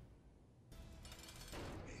 Absolutely.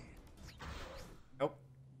 Oh.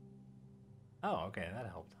 Oh, okay, that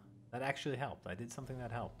helped. That actually helped. I did something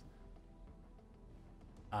that helped.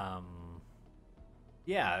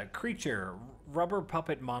 Yeah, Creature, rubber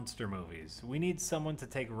puppet monster movies. We need someone to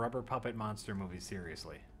take rubber puppet monster movies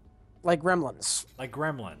seriously. Like Gremlins. Like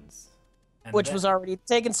Gremlins. And Which was already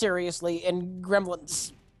taken seriously in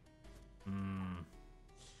Gremlins.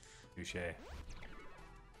 Touche.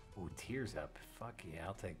 Ooh, Tears Up. Fuck yeah,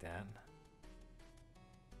 I'll take that.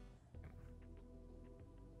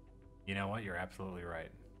 You know what? You're absolutely right.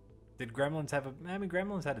 Did Gremlins have a... I mean,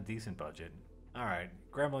 Gremlins had a decent budget. All right,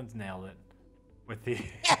 Gremlins nailed it. With the...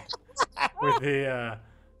 with the,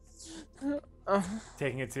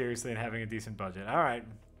 taking it seriously and having a decent budget. All right.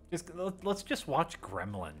 Let's just watch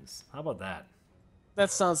Gremlins. How about that?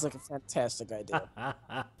 That sounds like a fantastic idea.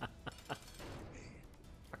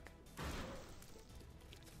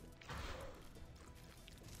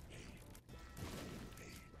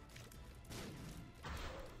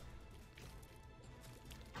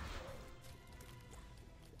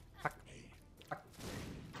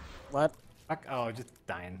 What? Fuck. Oh, just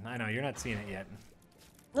dying. I know, you're not seeing it yet.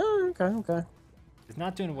 Oh, okay. It's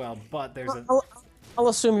not doing well, but there's a... I'll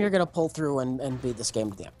assume you're gonna pull through and beat this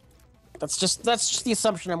game to the end. That's just the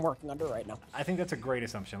assumption I'm working under right now. I think that's a great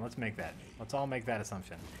assumption. Let's make that. Let's all make that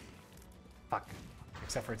assumption. Fuck.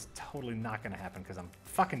 Except for it's totally not gonna happen because I'm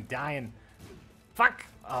fucking dying. Fuck!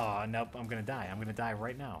 Oh, nope, I'm gonna die. I'm gonna die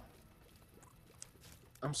right now.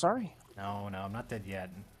 I'm sorry. No, I'm not dead yet.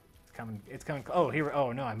 It's coming. It's coming. Oh, here.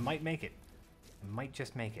 Oh, no, I might make it. I might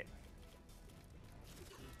just make it.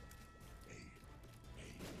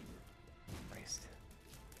 Christ.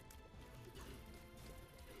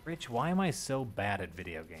 Rich, why am I so bad at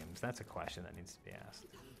video games? That's a question that needs to be asked.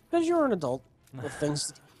 Because you're an adult with things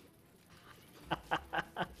to do.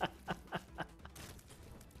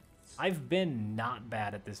 I've been not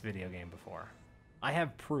bad at this video game before. I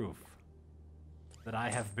have proof that I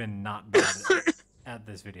have been not bad at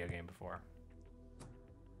this video game before.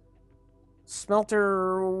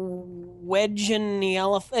 Smelter Wedge and the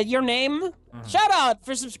Elephant. Your name? Shout out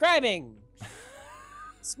for subscribing.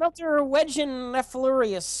 Smelter Wedge and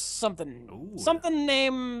Nephalurius something. Ooh. Something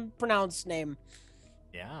name, pronounced name.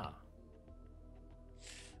 Yeah.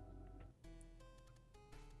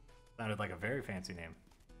 Sounded like a very fancy name.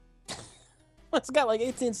 It's got like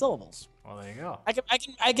 18 syllables. Well, there you go.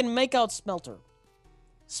 I can make out smelter.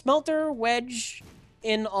 Smelter, wedge,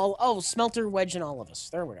 in all. Oh, smelter, wedge, in all of us.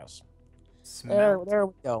 There we go. There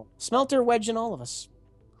we go. Smelter, wedge, in all of us.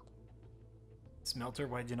 Smelter,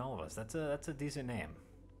 wedge, in all of us. That's a decent name.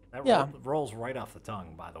 That Yeah. rolls right off the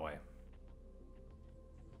tongue, by the way.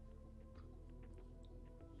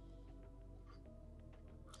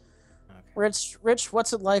 Okay. Rich,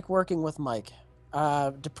 what's it like working with Mike?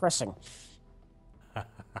 Depressing.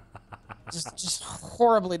 just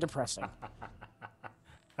horribly depressing.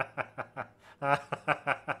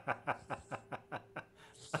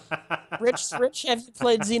 Rich, have you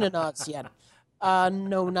played Xenonauts yet?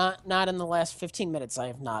 No, not in the last 15 minutes. I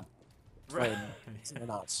have not played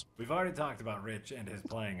Xenonauts. We've already talked about Rich and his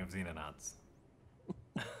playing of Xenonauts.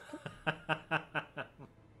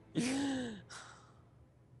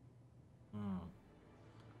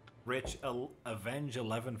 Rich, Avenge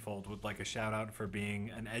 11-Fold would like a shout out for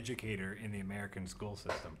being an educator in the American school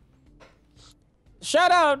system.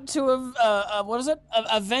 Shout out to what is it?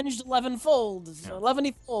 Avenged 11-Fold,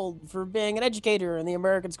 11-fold for being an educator in the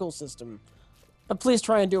American school system. But please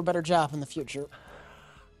try and do a better job in the future.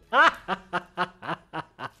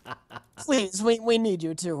 Please, we need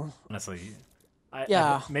you to. Honestly,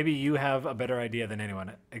 Yeah. maybe you have a better idea than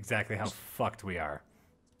anyone exactly how fucked we are.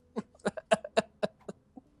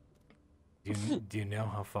 Do you know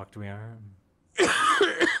how fucked we are?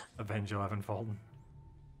 Avenge 11-Fold.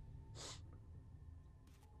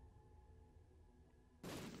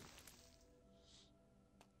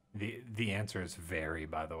 The answer is very,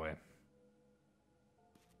 by the way.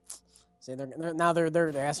 See,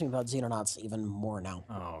 they're asking about Xenonauts even more now.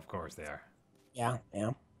 Oh, of course they are. Yeah.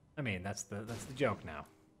 I mean, that's the joke now.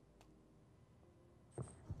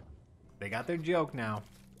 They got their joke now.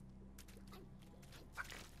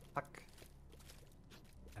 Fuck.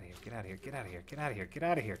 Get out of here. Get out of here. Get out of here. Get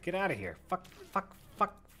out of here. Get out of here. Fuck.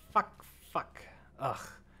 Ugh.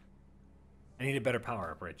 I need a better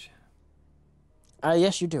power up, Rich.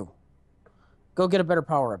 Yes, you do. Go get a better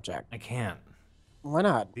power-up, Jack. I can't. Why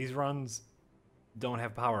not? These runs don't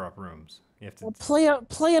have power-up rooms. You have to Well,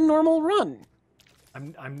 play a normal run.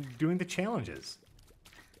 I'm doing the challenges.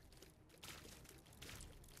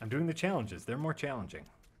 They're more challenging.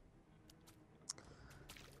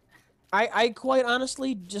 I quite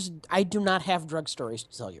honestly I do not have drug stories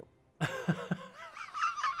to tell you.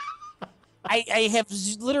 I have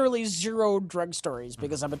literally zero drug stories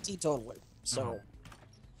because I'm a teetotaler. So.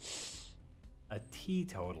 A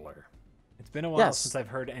teetotaler. It's been a while since I've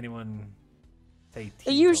heard anyone say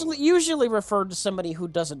teetotaler. Usually referred to somebody who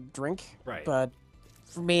doesn't drink. Right. But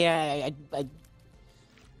for me, I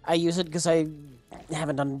use it because I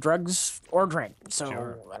haven't done drugs or drank. So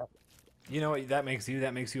Sure. I don't, You know what that makes you?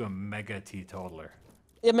 That makes you a mega teetotaler.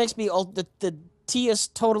 it makes me the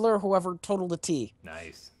teest totaler, whoever totaled a tea.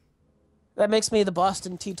 Nice. That makes me the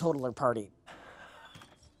Boston Teetotaler Party.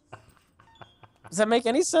 Does that make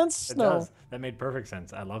any sense? It No. does. That made perfect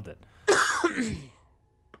sense. I loved it.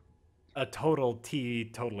 A total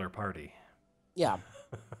teetotaler party. Yeah.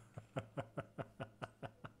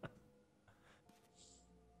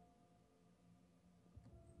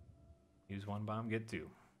 Use one bomb, get two.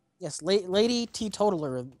 Yes, Lady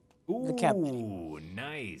Teetotaler, the cat lady. Ooh,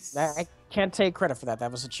 nice. I can't take credit for that.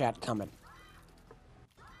 That was a chat comment.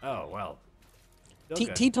 Oh, well. Still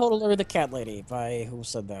good. Teetotaler, the cat lady. By who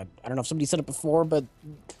said that? I don't know if somebody said it before, but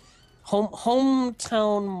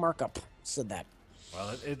hometown markup said that.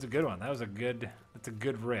 Well, it's a good one. That's a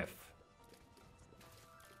good riff.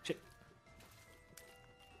 Shit.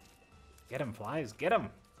 Get him, flies. Get him.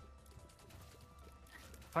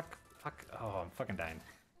 Fuck. Oh, I'm fucking dying.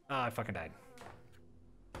 Ah, I fucking died.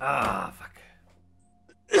 Ah, fuck.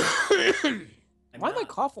 Why am I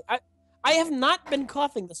coughing? I have not been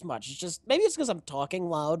coughing this much. It's just maybe it's because I'm talking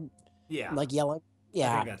loud. Yeah. I'm like yelling. I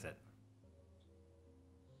Yeah. think that's it.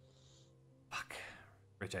 Fuck.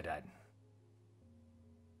 Rich, I died.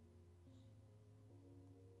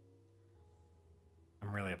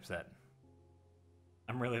 I'm really upset.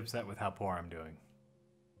 I'm really upset with how poor I'm doing.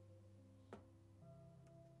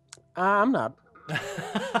 I'm not.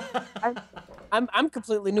 I'm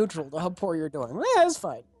completely neutral to how poor you're doing. Yeah, it's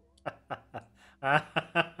fine.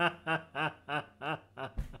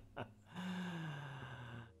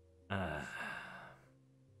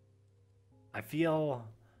 I feel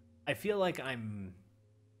like I'm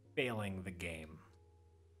failing the game.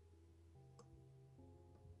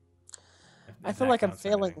 I feel like I'm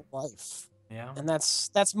failing life, Yeah. and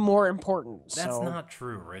that's more important. That's so not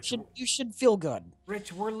true, Rich. you should feel good.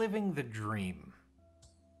 Rich, we're living the dream.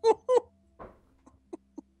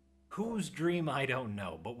 Whose dream I don't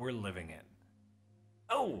know, but we're living it.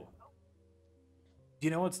 Oh, do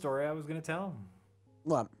you know what story I was gonna tell?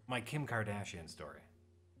 What? My Kim Kardashian story.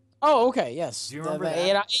 Oh, okay, yes. Do you The, remember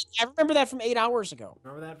the that? I remember that from 8 hours ago.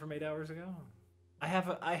 Remember that from 8 hours ago? I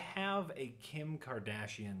have a Kim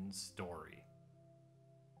Kardashian story,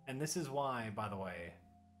 and this is why, by the way,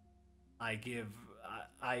 I give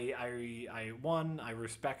I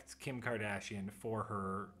respect Kim Kardashian for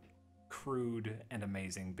her crude and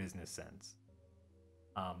amazing business sense.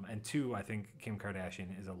 And two, I think Kim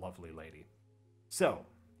Kardashian is a lovely lady. So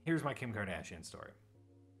here's my Kim Kardashian story.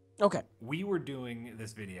 Okay. We were doing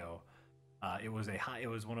this video. It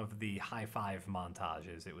was one of the high five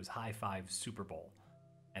montages. It was High Five Super Bowl,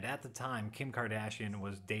 and at the time, Kim Kardashian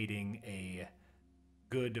was dating a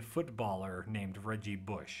good footballer named Reggie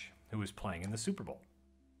Bush, who was playing in the Super Bowl.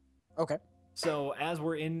 Okay. So as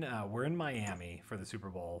we're in Miami for the Super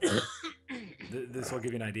Bowl. This will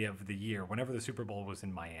give you an idea of the year. Whenever the Super Bowl was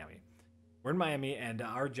in Miami, we're in Miami, and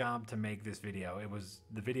our job to make this video,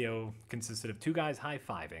 the video consisted of two guys high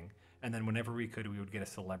fiving, and then whenever we could, we would get a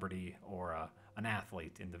celebrity or an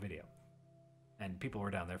athlete in the video, and people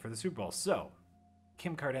were down there for the Super Bowl. So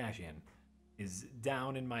Kim Kardashian is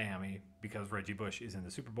down in Miami because Reggie Bush is in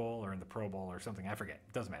the Super Bowl or in the Pro Bowl or something. I forget.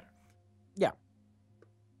 It doesn't matter. Yeah.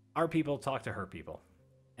 Our people talk to her people,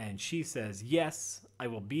 and she says, "Yes, I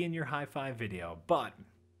will be in your high five video, but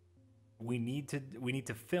we need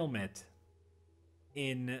to film it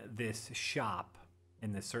in this shop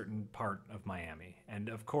in this certain part of Miami." And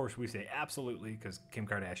of course, we say absolutely because Kim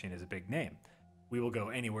Kardashian is a big name. We will go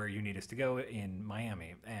anywhere you need us to go in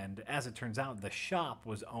Miami. And as it turns out, the shop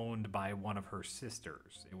was owned by one of her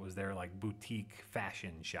sisters. It was their like boutique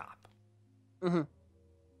fashion shop. Mm-hmm.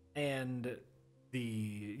 And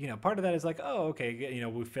part of that is like, oh, okay,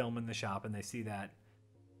 we film in the shop and they see that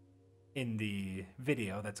in the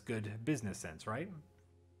video. That's good business sense, right?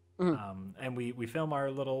 Mm-hmm. And we film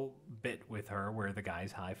our little bit with her where the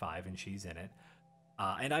guys high five and she's in it.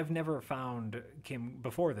 And I've never found Kim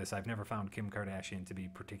Kardashian to be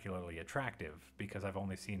particularly attractive because I've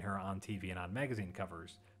only seen her on TV and on magazine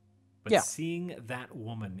covers. But seeing that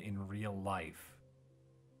woman in real life,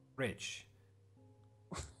 Rich.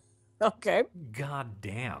 Okay. God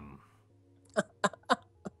damn.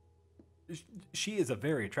 She is a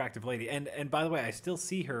very attractive lady. And by the way, I still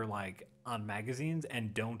see her like on magazines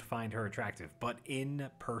and don't find her attractive. But in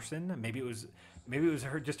person, maybe it was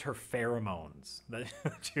her pheromones that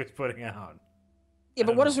she was putting out. Yeah,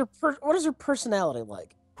 but what is her personality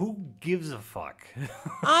like? Who gives a fuck?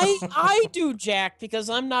 I do, Jack, because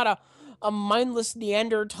I'm not a mindless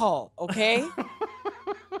Neanderthal, okay?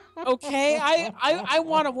 Okay? I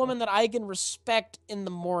want a woman that I can respect in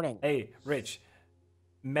the morning. Hey, Rich.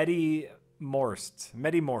 Medi Morst,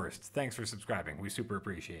 thanks for subscribing. We super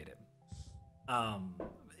appreciate it.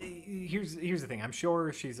 Here's the thing. I'm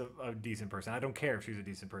sure she's a decent person. I don't care if she's a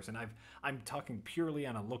decent person. I'm talking purely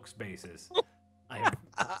on a looks basis.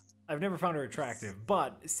 I've never found her attractive,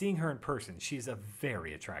 but seeing her in person, she's a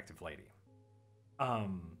very attractive lady.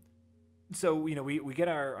 So we get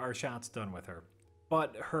our shots done with her,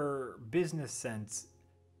 but her business sense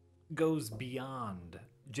goes beyond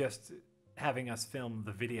just having us film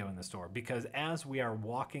the video in the store, because as we are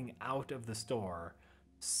walking out of the store,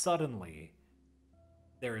 suddenly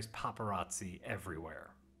there is paparazzi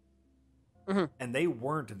everywhere. Mm-hmm. And they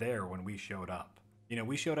weren't there when we showed up.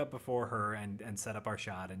 We showed up before her and set up our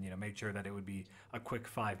shot and made sure that it would be a quick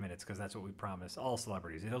 5 minutes, because that's what we promise all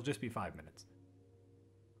celebrities. It'll just be 5 minutes.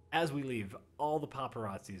 As we leave, all the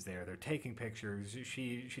paparazzi's there. They're taking pictures.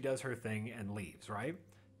 She does her thing and leaves, right?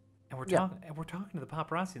 And we're talking to the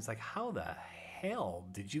paparazzi. It's like, how the hell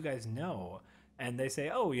did you guys know? And they say,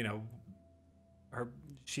 oh,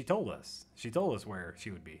 she told us. She told us where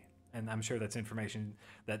she would be. And I'm sure that's information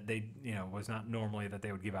that they, was not normally that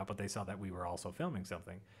they would give out, but they saw that we were also filming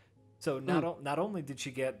something. So not only did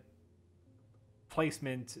she get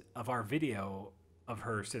placement of our video of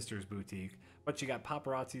her sister's boutique, but she got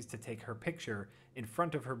paparazzis to take her picture in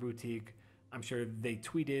front of her boutique. I'm sure they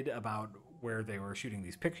tweeted about where they were shooting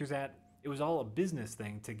these pictures at. It was all a business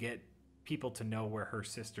thing to get people to know where her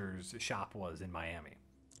sister's shop was in Miami.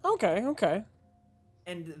 Okay.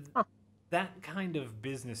 And that kind of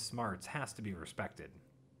business smarts has to be respected.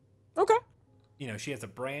 Okay. She has a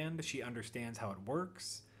brand. She understands how it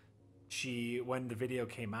works. When the video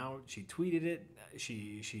came out, she tweeted it.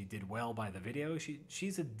 She did well by the video.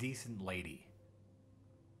 She's a decent lady.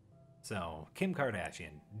 So, Kim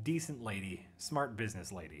Kardashian, decent lady, smart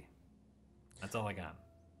business lady. That's all I got.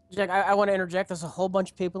 Jack, I want to interject. There's a whole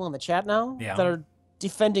bunch of people in the chat now that are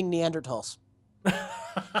defending Neanderthals.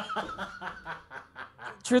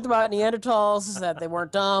 truth about Neanderthals is that they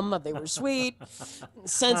weren't dumb, they were sweet,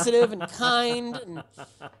 sensitive, and kind.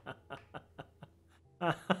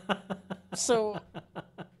 And so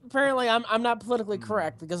apparently, I'm not politically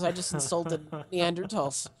correct because I just insulted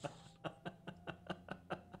Neanderthals.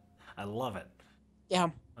 I love it. Yeah,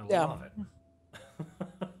 I yeah. love it.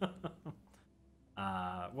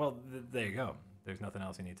 Well, there you go. There's nothing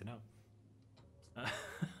else you need to know.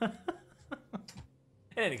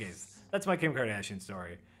 In any case, that's my Kim Kardashian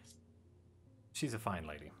story. She's a fine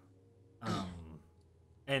lady.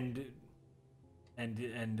 And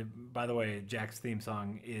by the way, Jack's theme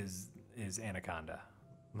song is Anaconda.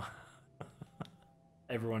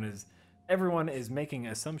 Everyone is making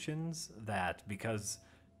assumptions that because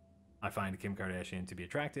I find Kim Kardashian to be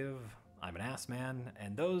attractive, I'm an ass man,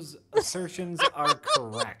 and those assertions are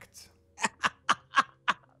correct.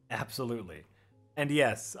 Absolutely. And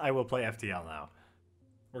yes, I will play FTL now.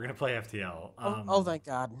 We're gonna play FTL. Oh, thank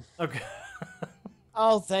God. Okay.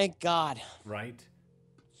 Oh, thank God. Right.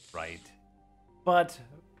 But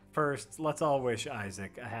first, let's all wish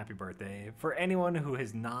Isaac a happy birthday. For anyone who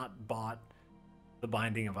has not bought The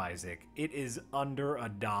Binding of Isaac, it is under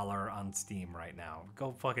 $1 on Steam right now.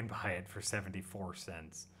 Go fucking buy it for 74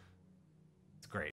 cents. It's great.